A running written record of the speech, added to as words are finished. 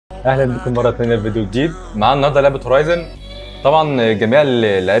اهلا بكم مره ثانيه في فيديو جديد. معانا النهارده لعبه هورايزن. طبعا جميع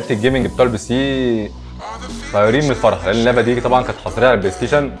لعيبه الجيمنج بتوع البي سي طايرين من الفرح، لان اللعبه دي طبعا كانت حصريه على البلاي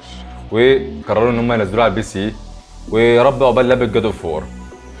ستيشن وقرروا ان هم ينزلوها على البي سي. ويا رب عقبال لعبه جاد اوف وور.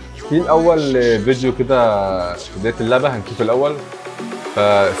 في الاول فيديو كده في بدايه اللعبه هنشوف الاول،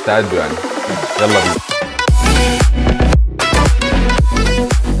 فاستعدوا يعني. يلا بينا.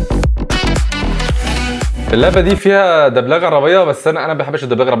 اللعبه دي فيها دبلجه عربيه، بس انا ما بحبش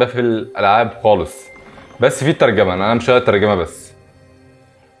الدبلجه العربيه في الالعاب خالص، بس في ترجمه. انا مش شغال ترجمه بس.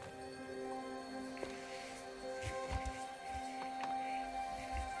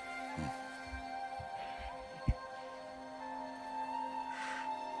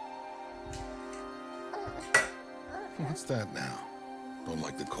 What's that now? Don't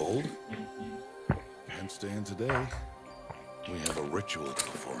like the cold? Can't stay in today. We have a ritual to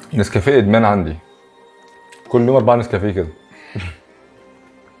perform. نسكافيه ادمان عندي، كل يوم 4 نسكافيه كده.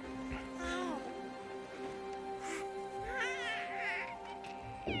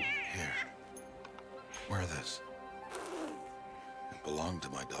 Here, wear this. It belonged to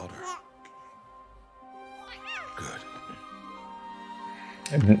my daughter. Good.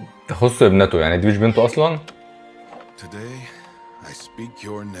 تخص ابنته يعني، دي مش بنته اصلا. Today, I speak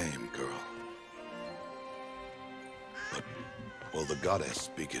your name, girl. But will the goddess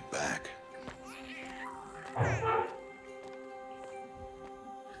speak it back?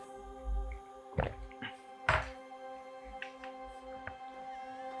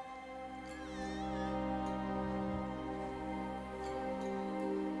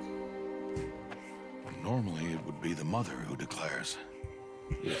 Normally, it would be the mother who declares,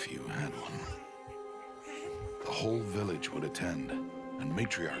 if you had one. The whole village would attend, and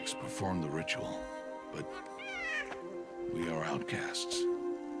matriarchs perform the ritual. But we are outcasts.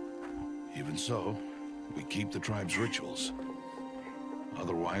 Even so, we keep the tribe's rituals.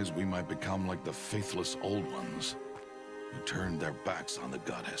 Otherwise, we might become like the faithless old ones who turned their backs on the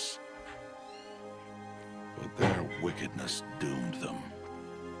goddess. But their wickedness doomed them.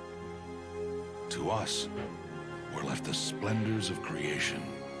 To us, were left the splendors of creation,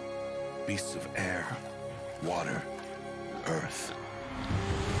 beasts of air, water, earth,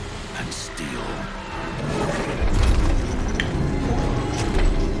 and steel.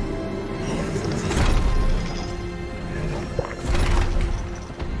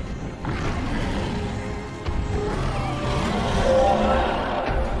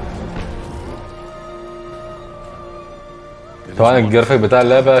 طبعا الجرافيك بتاع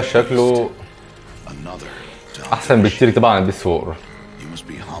اللعبه شكله احسن بكتير طبعا عن بيس 4.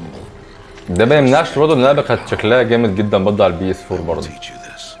 ده ما يمنعش برضه ان اللعبه كانت شكلها جامد جدا برضه على البي اس 4 برضه.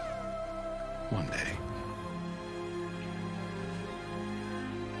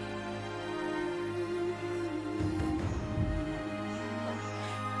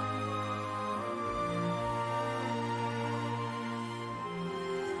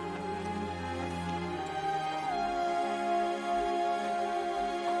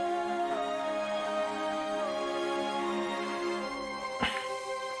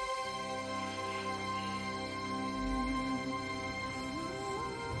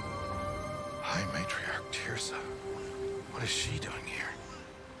 High Matriarch Tirsa. What is she doing here?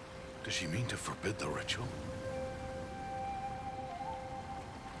 Does she mean to forbid the ritual?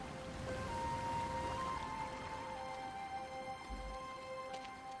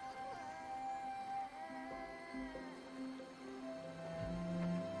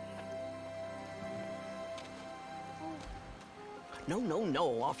 No,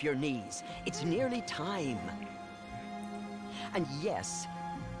 off your knees. It's nearly time. And yes,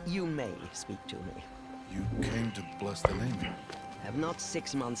 you may speak to me. You came to bless the naming. Have not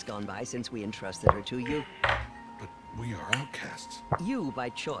 6 months gone by since we entrusted her to you? But we are outcasts. You by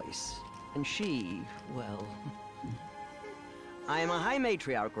choice, and she, well... I am a high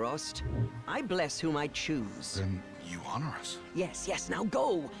matriarch, Rost. I bless whom I choose. Then you honor us. Yes, now go,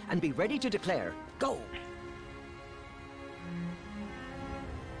 and be ready to declare. Go!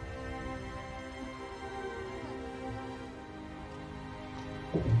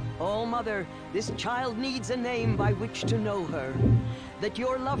 Oh, Mother, this child needs a name by which to know her, that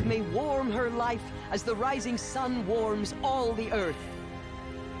your love may warm her life as the rising sun warms all the earth.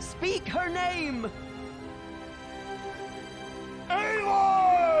 Speak her name!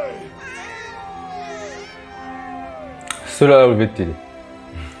 Aloy! السؤال الاول البت دي.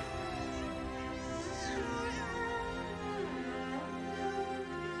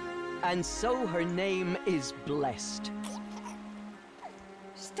 And so her name is blessed.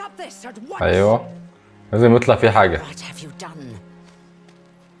 Stop this at once. ايوه لازم يطلع فيه حاجه. What have you done?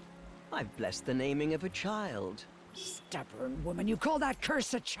 I've blessed the naming of a child. Stubborn woman, you call that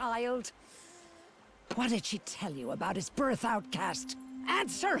curse a child? What did she tell you about his birth, outcast?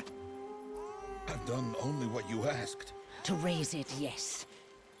 Answer! I've done only what you asked. To raise it, yes.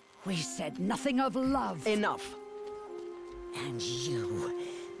 We said nothing of love. Enough. And you,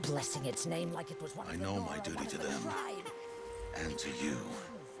 blessing its name like it was one I of the know law my or duty one to of the them. tribe. And to you.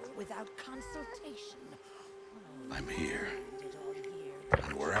 Without consultation. I'm here. Did all year.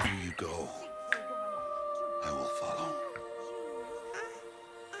 And wherever you go, I will follow.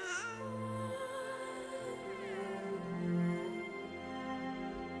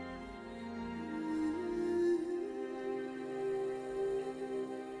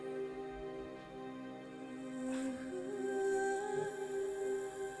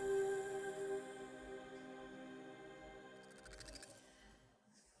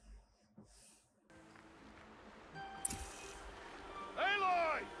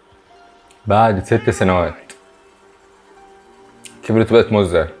 Aloy! بعد 6 سنوات كبرت وبقت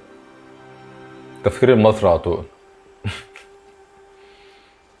مزة. تفكير المصري على طول.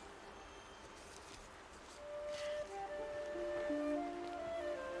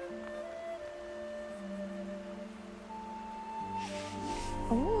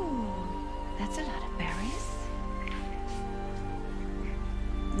 Oh, that's a lot of berries.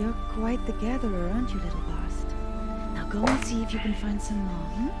 You're quite the gatherer, aren't you, little Bast? Now go and see if you can find some more,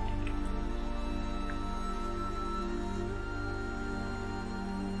 hmm?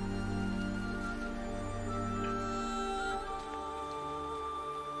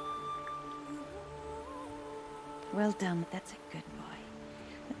 Well done, that's a good boy.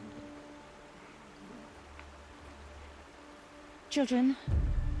 Children,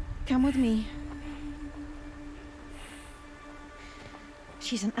 come with me.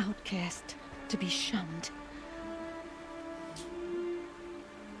 She's an outcast, to be shunned.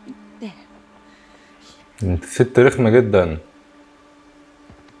 There. انت ست رخمة جدا.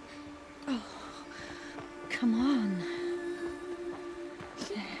 Come on.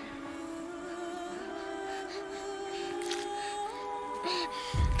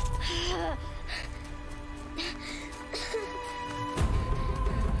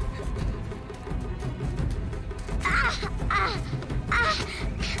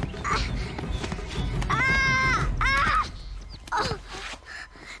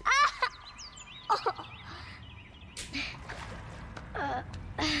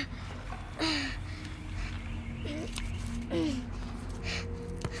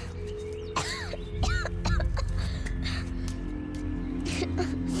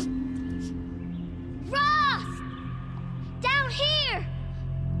 Rost! Down here!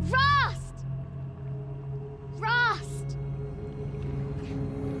 Rost! Rost!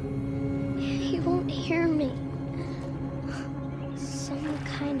 He won't hear me. Some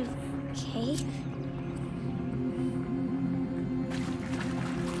kind of cave?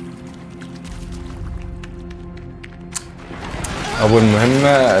 أول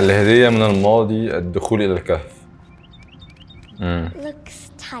مهمة الهدية من الماضي الدخول إلى الكهف. Looks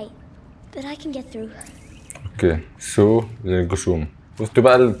tight, but I can get through. اوكي سو للجشوم. شفتوا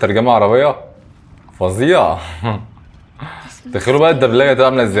بقى الترجمة عربية فظيعة. تخيلوا بقى الدبلجة هتبقى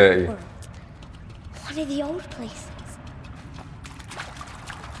عاملة ازاي. One of the old places.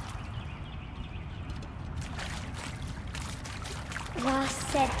 Ross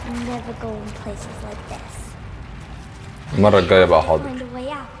said never go in places like this. المرة الجاية بقى حاضر. Find a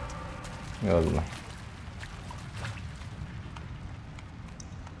way out. يلا.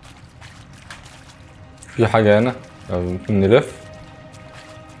 في حاجة هنا ممكن نلف.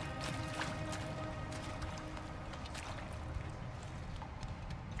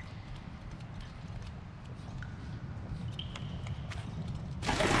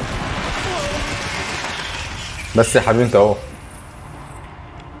 بس يا حبيبي انت اهو.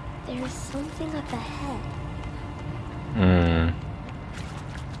 There's something up ahead.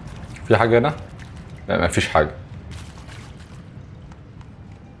 في حاجة هنا؟ لا مفيش حاجة.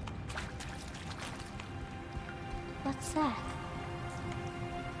 What's that?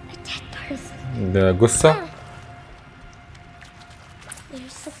 A dead person. ده جثة.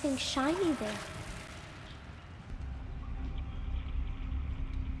 There's something shiny there.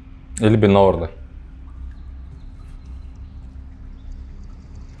 ايه اللي بينور ده؟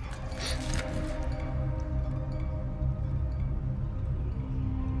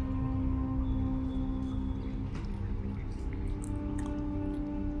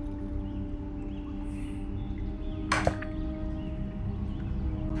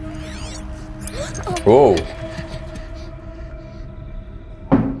 اوه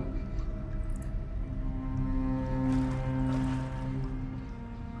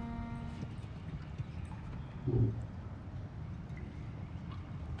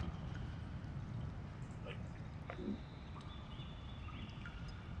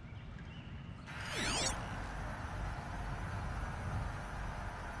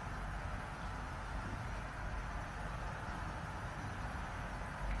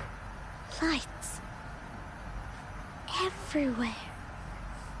lights. Everywhere.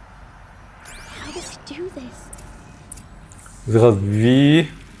 How does he do this? اضغط في.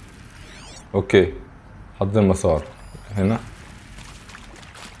 اوكي حط المسار هنا.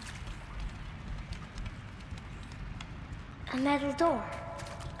 A metal door.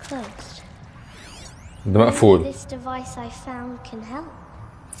 Closed. ده مقفول. This device I found can help.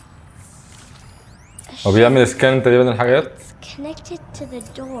 هو بيعمل سكان تقريبا الحاجات. Connected to the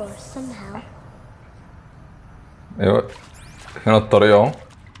door somehow. ايوه هنا الطريق اهو.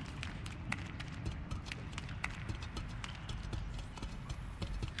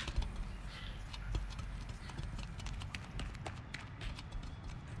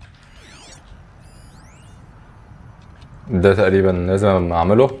 ده تقريبا لازم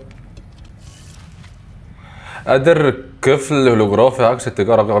اعمله. قادر قفل هولوجرافي عكس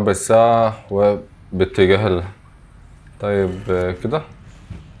اتجاه رقم الساعة وباتجاه طيب كده.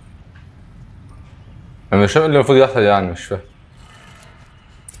 انا مش فاهم اللي المفروض يحصل يعني، مش فاهم.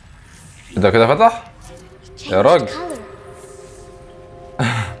 ده كده فتح؟ يا راجل.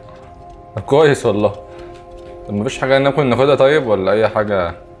 كويس والله. طب مفيش حاجة ممكن ناخدها طيب ولا أي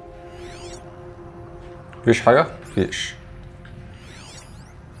حاجة؟ مفيش حاجة؟ مفيش.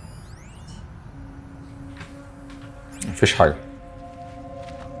 مفيش حاجة.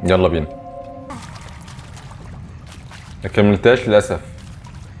 يلا بينا. ما كملتهاش للأسف.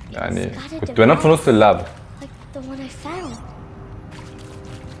 يعني كنت بنام في نص اللعبة.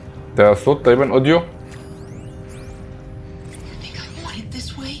 ده صوت تقريبا أوديو.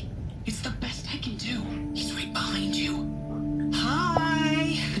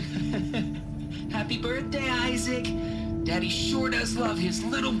 Happy birthday, Isaac. Daddy sure does love his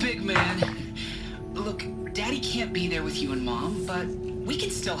little big man. Look, Daddy can't be there with you and Mom, but we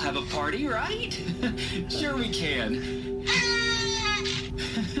can still have a party, right? Sure we can.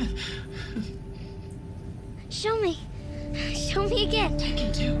 Show me. Show me again. I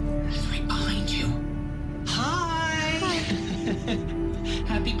can do. He's right behind you. Hi.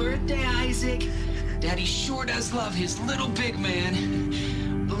 Happy birthday, Isaac. Daddy sure does love his little big man.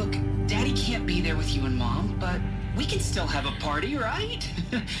 Look, Daddy can't be there with you and Mom, but we can still have a party, right?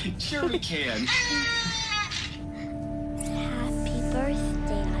 Sure we can. Happy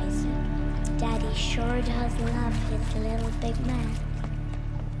birthday, Isaac. Daddy sure does love his little big man.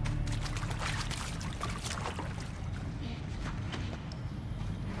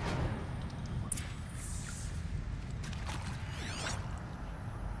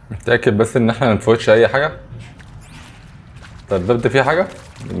 متأكد بس ان احنا منفوتش اي حاجة. طب ده فيه حاجة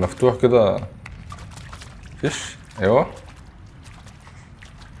مفتوح كده. مفيش. ايوه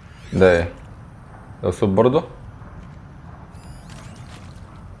ده ايه؟ ده صوت برضه.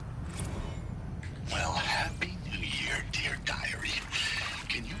 Well, happy New Year, dear diary.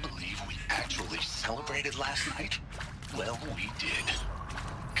 Can you believe we actually celebrated last night? Well, we did.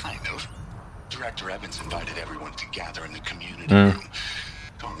 Kind of. Director Evans invited everyone to gather in the community room.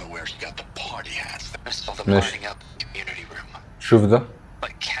 Don't know where she got the party hats. I saw them lining up the community room. شوف ده.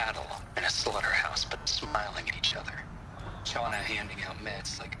 Like cattle in a slaughterhouse, but smiling at each other. Shauna handing out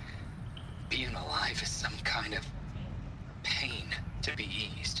meds like being alive is some kind of pain to be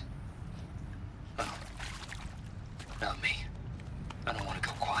eased. Oh, not me. I don't want to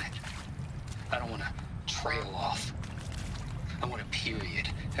go quiet. I don't want to trail off. I want a period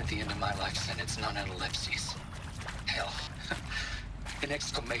at the end of my life sentence, not an ellipses. Hell, an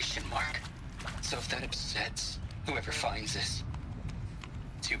exclamation mark. So if that upsets whoever finds this,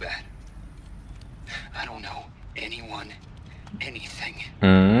 too bad. I don't know anyone, anything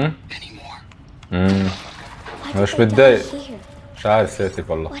anymore. مش متضايق. مش عارف سيتك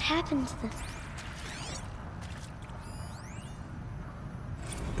والله. What happened to them?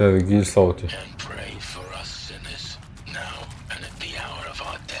 تسجيل صوتي. And pray for us sinners, now and at the hour of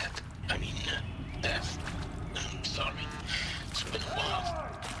our death. I mean, death. I'm sorry. It's been a while.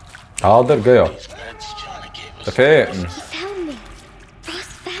 حاضر جاي. These meds Johnny gave us. فين؟ He found me.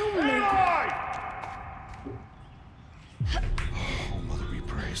 Ross found me. Oh, Mother be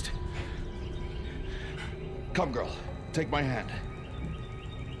praised. Come, girl. Take my hand.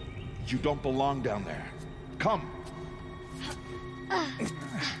 You don't belong down there. Come.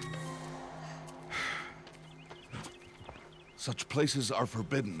 Such places are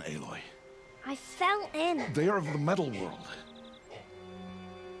forbidden, Aloy. I fell in. They are of the metal world.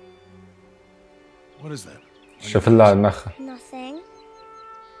 What is that? شوف اللي على المخ. Nothing.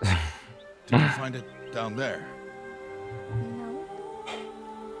 Did you find it down there? No.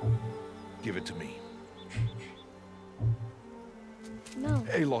 Give it to me. No.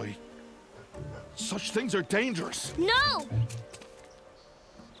 Aloy, such things are dangerous. No!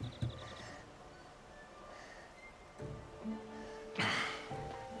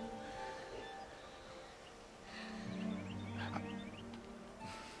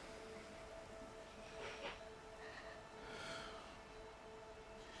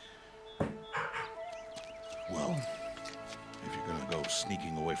 Well, if you're gonna go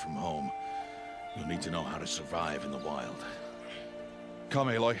sneaking away from home, you'll need to know how to survive in the wild. Come,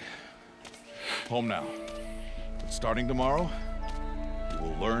 Aloy. Home now. But starting tomorrow, you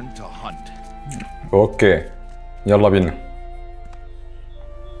will learn to hunt. اوكي يلا بينا.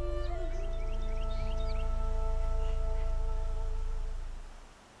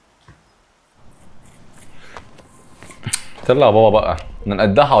 طلع بابا بقى، احنا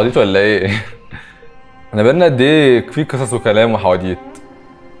نقدها حواديت ولا ايه؟ احنا بقالنا قد ايه في قصص وكلام وحواديت؟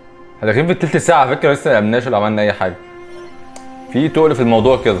 احنا داخلين في التلت ساعة على فكرة، لسه ما عملناش ولا عملنا أي حاجة. في تقل في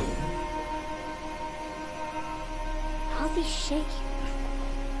الموضوع كده. All these shapes.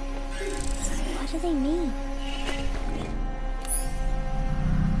 What do they mean?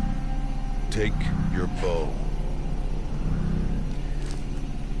 Take your bow.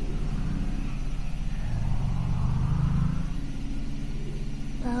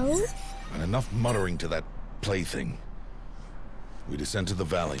 Bow? And enough muttering to that plaything. We descend to the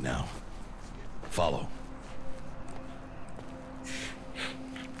valley now. Follow.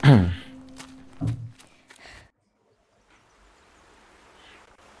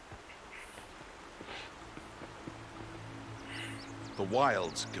 The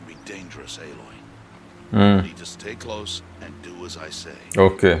wilds can be dangerous, Aloy. You need to stay close and do as I say.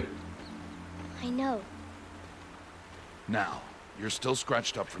 Okay. I know. Now, you're still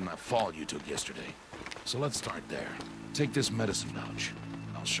scratched up from that fall you took yesterday. So let's start there. Take this medicine pouch.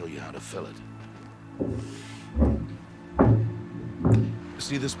 I'll show you how to fill it.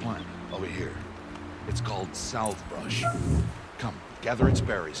 See this plant over here? It's called salve brush. Come, gather its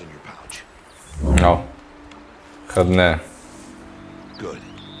berries in your pouch. No. خدناه. Good.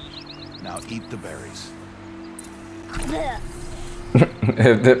 Now eat the berries.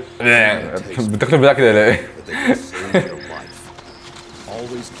 بتاكل بتاع كده ولا ايه؟ But they can save your life.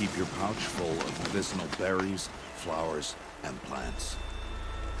 Always keep your pouch full of medicinal berries, flowers, and plants.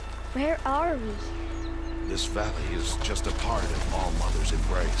 Where are we? This valley is just a part of All Mother's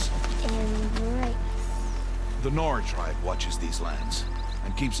embrace. Embrace. The Nora tribe watches these lands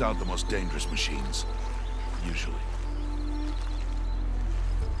and keeps out the most dangerous machines. Usually.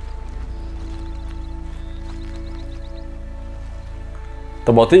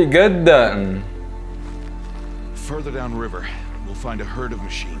 طب بطيء جدا. Further downriver, we'll find a herd of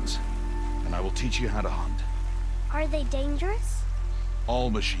machines, and I will teach you how to hunt. Are they dangerous? All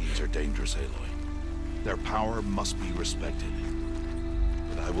machines are dangerous, Aloy. Their power must be respected.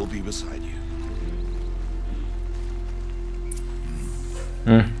 But I will be beside you.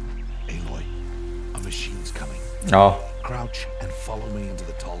 Aloy, a machine's coming. Crouch and follow me into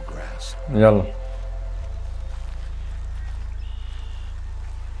the tall grass. يلا.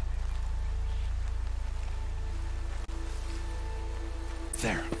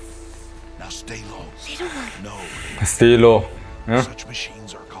 There. Now stay low. No. Stay low. Such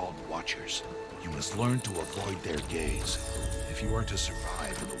machines are called watchers. You must learn to avoid their gaze. If you are to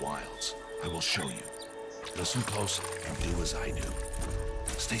survive in the wilds, I will show you. Listen close and do as I do.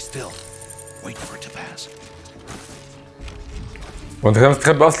 Stay still. Wait for it to pass. وانت كده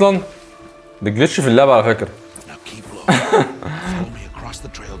مستخبي اصلا؟ ده جلitch في اللعبة على فكرة. Now keep low. Follow me across the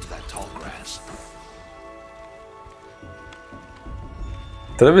trail to that tall grass.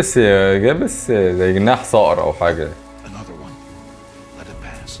 انت لابس جابس زي جناح صقر او حاجة. Another one. Let it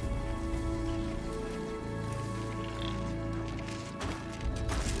pass.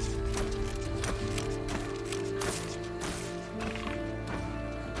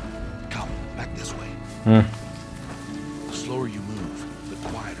 Come, back this way. The slower you move, the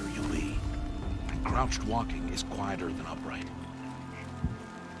quieter you'll be. And crouched walking is quieter than upright.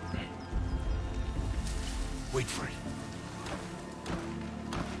 Wait for it.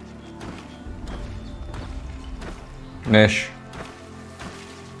 ماشي.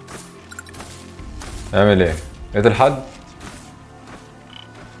 اعمل ايه؟ لقيت الحد؟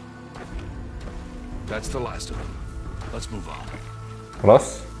 That's the last of them. Let's move on.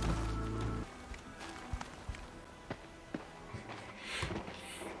 خلاص؟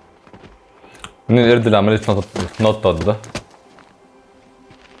 مين القرد اللي عمال يتنطط ده؟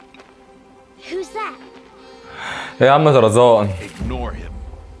 Who's that? ايه يا عم طرزان؟ Ignore him.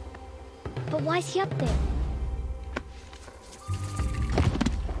 But why is he up there?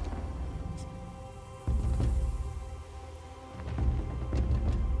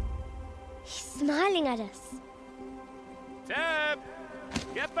 Smiling at us. Deb!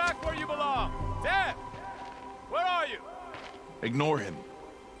 Get back where you belong! Deb! Where are you? Ignore him.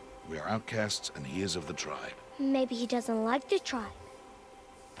 We are outcasts and he is of the tribe. Maybe he doesn't like the tribe.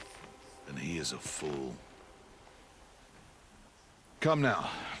 And he is a fool. Come now.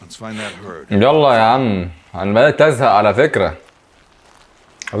 Let's find that herd. يلا يا عم، انا بدأت ازهق على فكرة.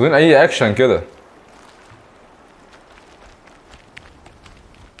 عاوزين اي اكشن كده.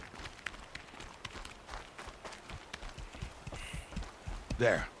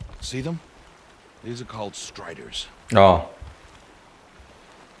 There. See them? These are called striders. اه.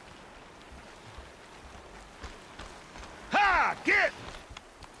 Ha! Get!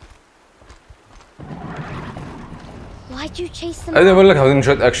 Why'd you chase them? انا بقول لك عاوزين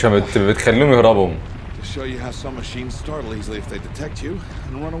شوية اكشن بتخليهم يهربوا. To show you how some machines startle easily if they detect you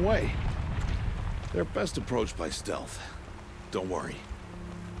and run away. They're best approached by stealth. Don't worry.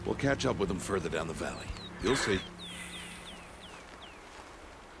 We'll catch up with them further down the valley. You'll see.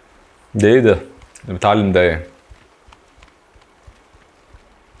 ده ايه ده؟ اللي بتعلم ده ايه؟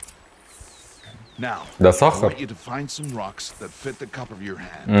 Now, ده I صخر. want you to find some rocks that fit the cup of your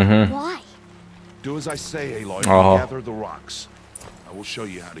hand. Why? Do as I say, Aloy. Gather the rocks. I will show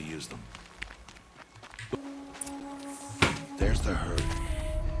you how to use them. There's the herd.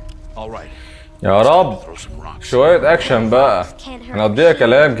 All right. يا رب Throw some rocks. شوية اكشن بقى. هنقضيها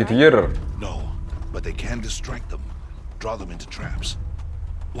كلام كتير. No, but they can distract them. Draw them into traps.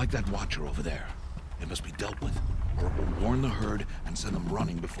 Like that watcher over there. It must be dealt with, or it will warn the herd and send them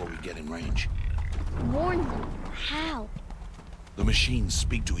running before we get in range. Warn them? How? The machines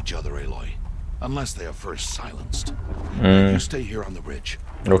speak to each other, Aloy. Unless they are first silenced. You stay here on the ridge.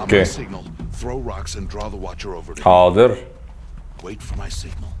 Okay. On my signal, throw rocks and draw the watcher over to حاضر. you. Wait for my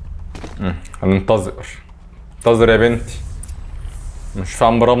signal. هننتظر. انتظر يا بنتي. مش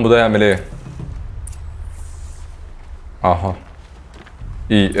فاهم رامبو ده يعمل ايه. اها.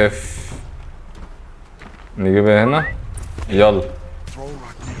 اي اف. نجيبها هنا. يلا.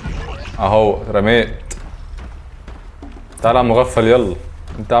 اهو رميت. تعالى يا مغفل يلا.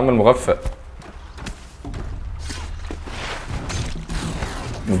 انت عامل مغفل.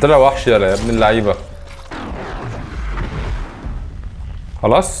 طلع وحش يلا يا ابن اللعيبه.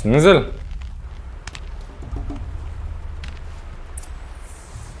 خلاص نزل.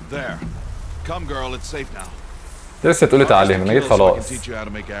 There. Come girl, it's safe now. لسه تقولي تعليم انا جيت خلاص.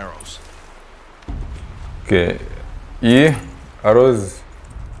 اوكي. ايه اروز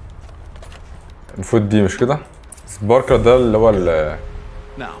المفروض دي مش كده؟ سباركر ده اللي هو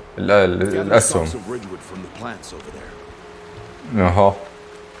الاسهم. اها.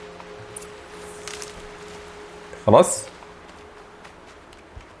 خلاص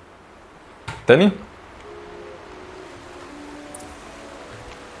تاني.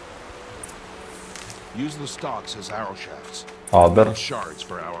 Use the stalks as arrow shafts. حاضر. Shards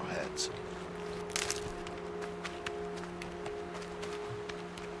for arrowheads.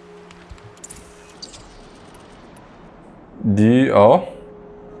 دي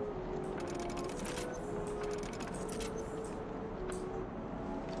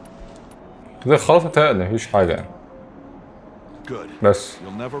كده خلاص متهيألي مفيش حاجة يعني. Good. بس.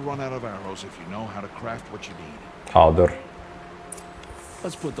 You'll never run out of arrows if you know how to craft what you need. حاضر.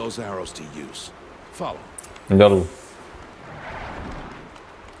 Let's put those arrows to use. Follow. يلا.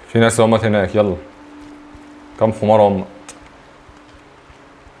 في ناس همت هناك يلا. كم حمار همت.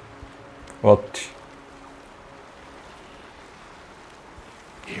 وطي.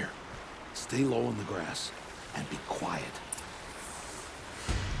 Here. Stay low in the grass and be quiet.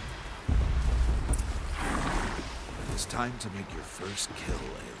 It's time to make your first kill,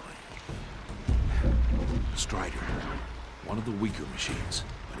 Aloy. Strider. One of the weaker machines.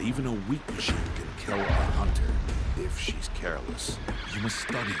 But even a weak machine can kill a hunter if she's careless. You must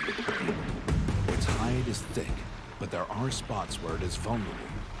study your prey. Its hide is thick, but there are spots where it is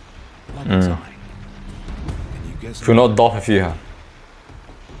vulnerable. Like its eye. Can you guess? في نقط ضعف فيها.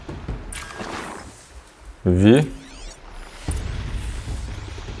 في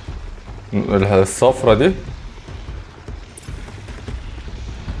الصفرة دي.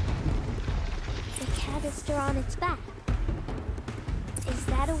 On its back. Is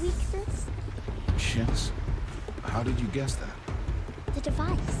that a weakness? Yes. How did you guess that? The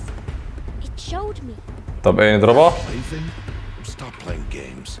device. It showed me. طب ايه نضربها؟ Plaything? Stop playing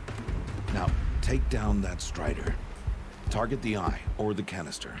games. Now, take down that strider. Target the eye or the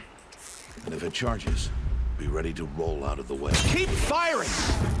canister. And if it charges, be ready to roll out of the way. Keep firing!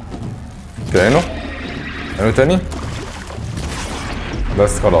 عينه تاني.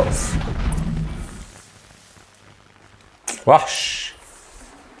 بس خلاص. وحش.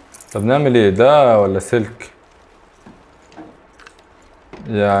 طب نعمل ايه ده ولا سلك؟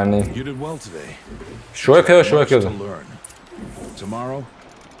 يعني شوية كده شوية كده.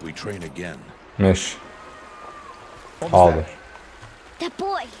 ماشي. حاضر. That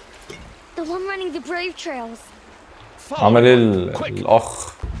boy, the one running the brave trails. عمل ايه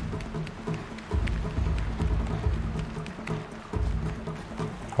الأخ؟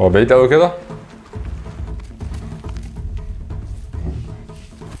 هو بعيد قوي كده.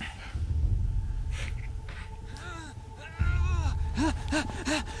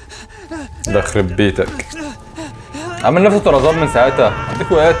 ده يخرب بيتك، عامل نفسه طرزان من ساعتها،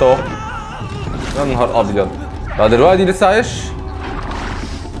 اديك وقعت اهو. يا نهار ابيض، بعد دلوقتي لسه عايش.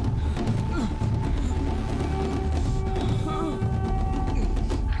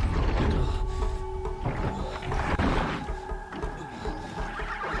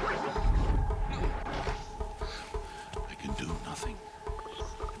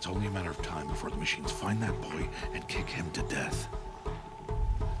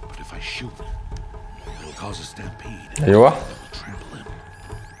 ايوه.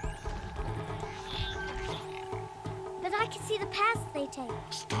 But I can see the paths they take.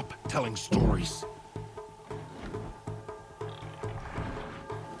 Stop telling stories.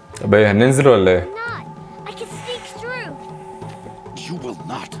 طب ايه، هننزل ولا ايه؟ Not. I can sneak through. You will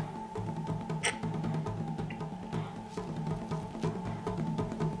not.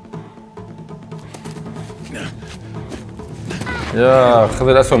 يا خد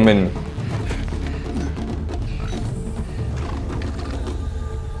الاسود مني.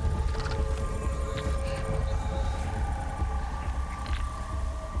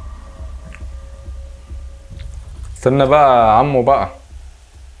 استنى بقى عمو بقى.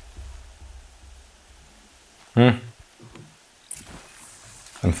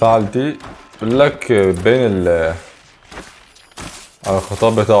 انفعل دي يقول لك بين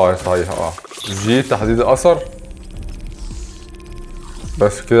الخطاب بتاعه صحيح. جي تحديد الاثر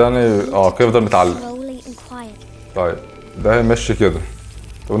بس كده يعني. كده يفضل متعلق. طيب ده هيمشي كده.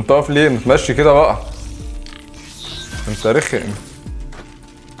 طب انت واقف ليه؟ متمشي كده بقى، انت رخم.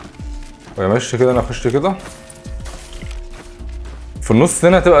 ويمشي كده، انا اخش كده في النص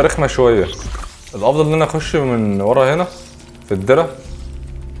هنا هتبقى رخمه شويه. الافضل ان انا اخش من ورا هنا في الدرع.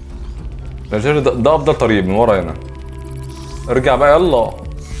 ده افضل طريق، من ورا هنا. ارجع بقى يلا،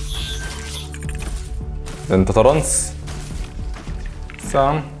 ده انت ترانس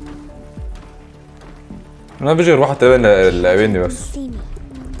سام. انا مفيش غير واحد تقريبا اللي قابلني بس.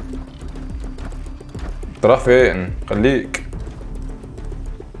 انت رايح فين؟ خليك.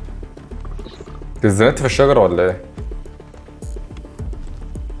 اتزنقت في الشجره ولا ايه؟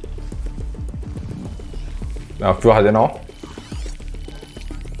 في واحد هنا اهو،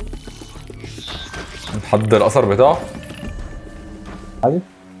 نحدد الاثر بتاعه عادي.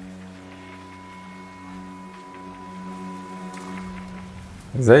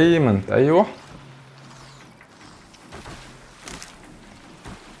 زي ما انت. ايوه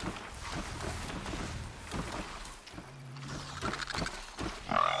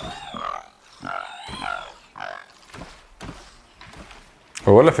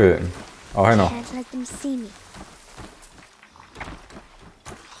هو ولا فين؟ هنا.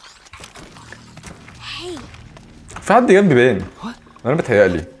 في حد جنبي باين. انا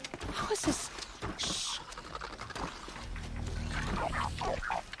بتهيألي.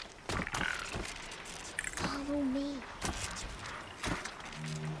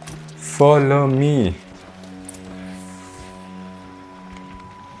 Follow me.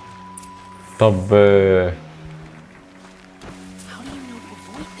 طب يا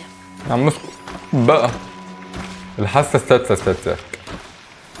عم اسكت بقى. الحاسة السادسة استاتك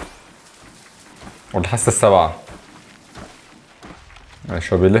والحاسة السابعة.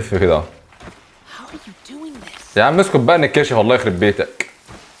 ماشي، هو بيلف كده. يا عم اسكت بقى نتكشف، الله يخرب بيتك.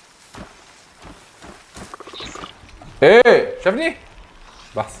 ايه شافني؟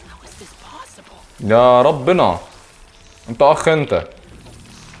 بحث يا ربنا. انت اخ انت،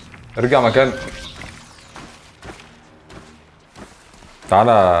 ارجع مكانك.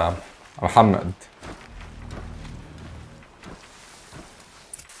 تعالى يا محمد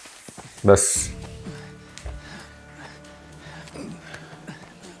بس.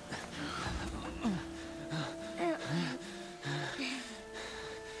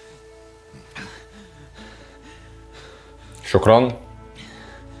 شكرا.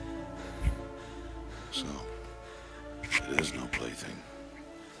 So, it is no plaything.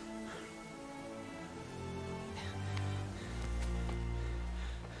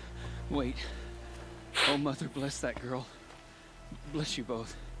 Wait. Oh, Mother, bless that girl. Bless you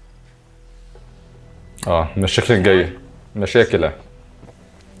both. من الشكل الجاي مشاكل.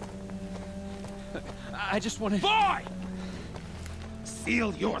 I just want to. Boy! Seal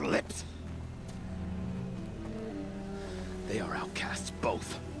your lips. They are outcasts, both.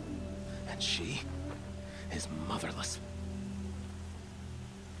 And she is motherless.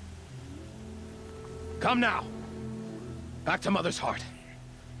 Come now. Back to Mother's heart.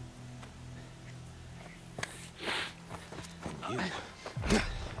 You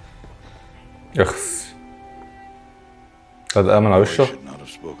يخس قد آمن على وشه. should not have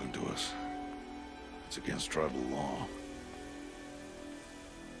spoken to us. It's against tribal law.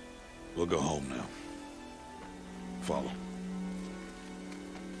 We'll go home now. Follow.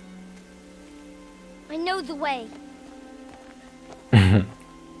 I know the way.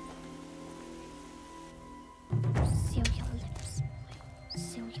 Seal your lips.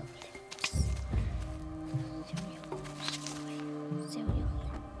 Seal your lips. Seal your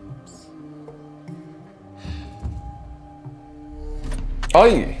lips.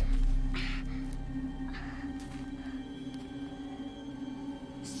 أي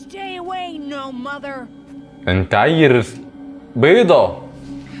Stay away, no mother. أنت عير بيضة.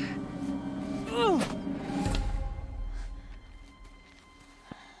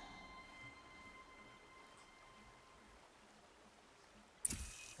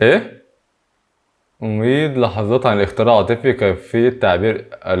 إيه؟ أميد لحظات عن الاختراع العاطفي كيفية تعبير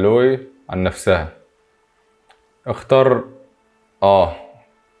ألوي عن نفسها. اختر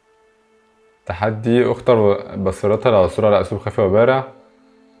تحدي اختر بصيرتها العثور على أسلوب خفي وبارع.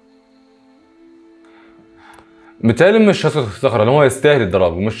 متهيألي مش هتستخرج لأن هو يستاهل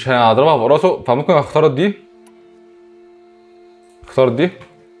الضرب ومش هضربها براسه، فممكن اختار دي. اختار دي.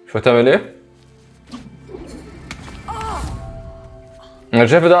 شوف هتعمل ايه. انا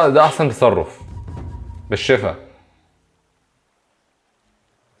شايف ده احسن تصرف بالشفا.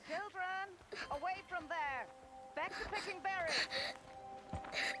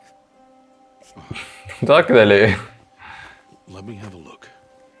 متأكد ليه؟ Let me have a look.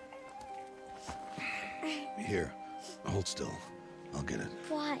 Here, hold still. I'll get it.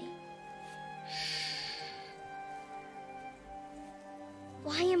 Why?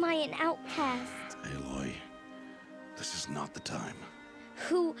 Why am I an outcast? Aloy, this is not the time.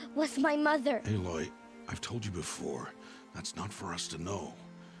 Who was my mother? Aloy, I've told you before, that's not for us to know.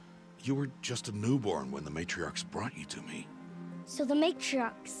 You were just a newborn when the matriarchs brought you to me. So the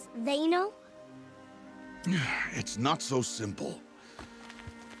matriarchs, they know? It's not so simple.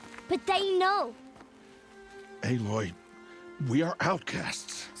 But they know. Aloy, we are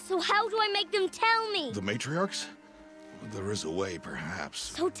outcasts. So how do I make them tell me? The matriarchs? There is a way, perhaps.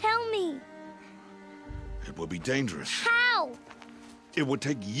 So tell me. It would be dangerous. How? It would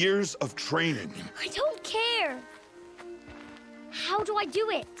take years of training. I don't care. How do I do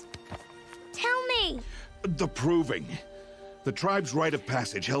it? Tell me. The proving. The tribe's rite of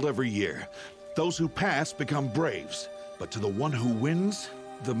passage held every year. Those who pass become braves. But to the one who wins,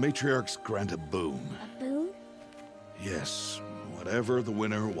 the matriarchs grant a boon. A boon? Yes, whatever the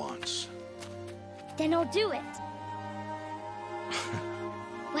winner wants. Then I'll do it.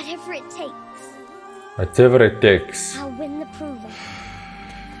 Whatever it takes. Whatever it takes. I'll win the proving.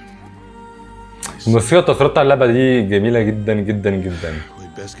 الموسيقى التصويرية بتاع اللعبة دي جميلة جدا جدا جدا.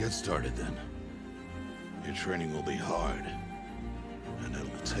 We'd best get started then. Your training will be hard. And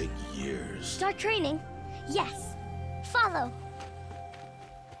it'll take years. Start training? Yes. Follow.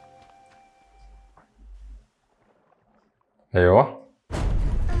 ايوه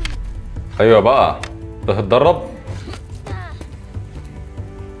ايوه بقى ده تتدرب.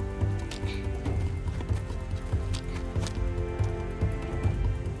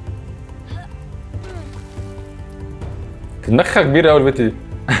 دماغها كبيرة أوي البت دي.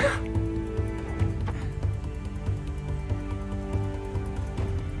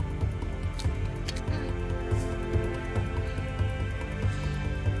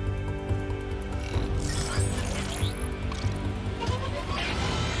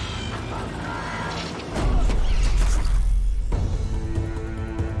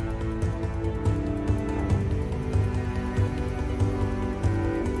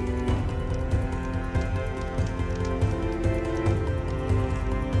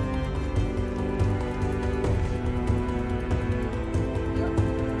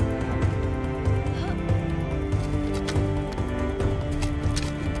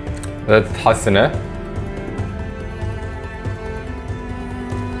 بدأت تتحسن ها؟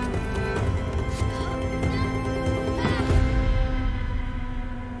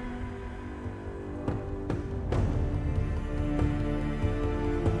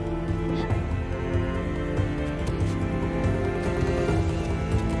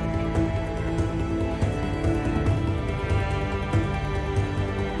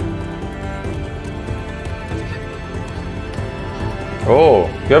 اوه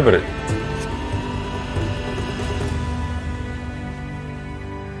كبرت.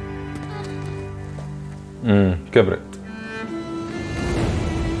 كبرت.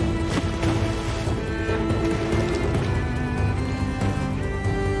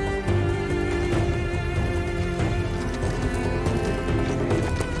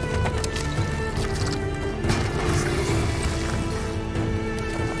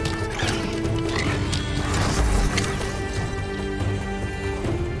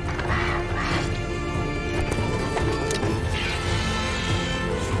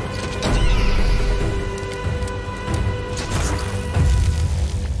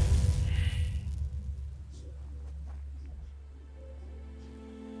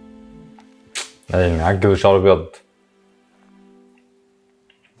 يعني عجز وشعره ابيض.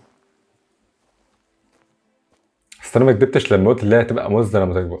 بس انا ما كدبتش لما قلت اللي هي هتبقى مزه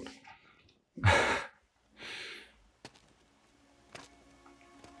لما تكبر.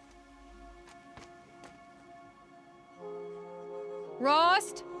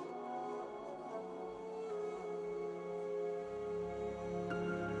 Rost?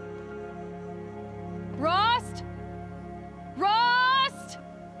 Rost? Rost?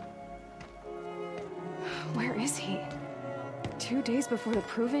 Where is he? 2 days before the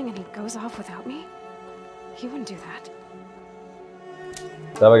proving and he goes off without me? He wouldn't do that.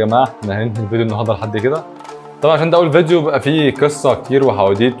 طيب يا جماعه احنا هننهي الفيديو النهارده لحد كده. طبعا عشان ده اول فيديو بقى فيه قصه كتير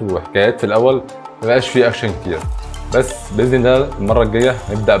وحواديت وحكايات في الاول، مبقاش فيه اكشن كتير. بس باذن الله المره الجايه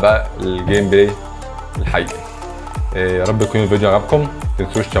نبدا بقى الجيم بلاي الحقيقي. يا رب يكون الفيديو عجبكم،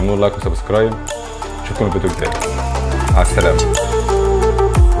 متنسوش تعملوا لايك وسبسكرايب. اشوفكم الفيديو الجاي. مع السلامه.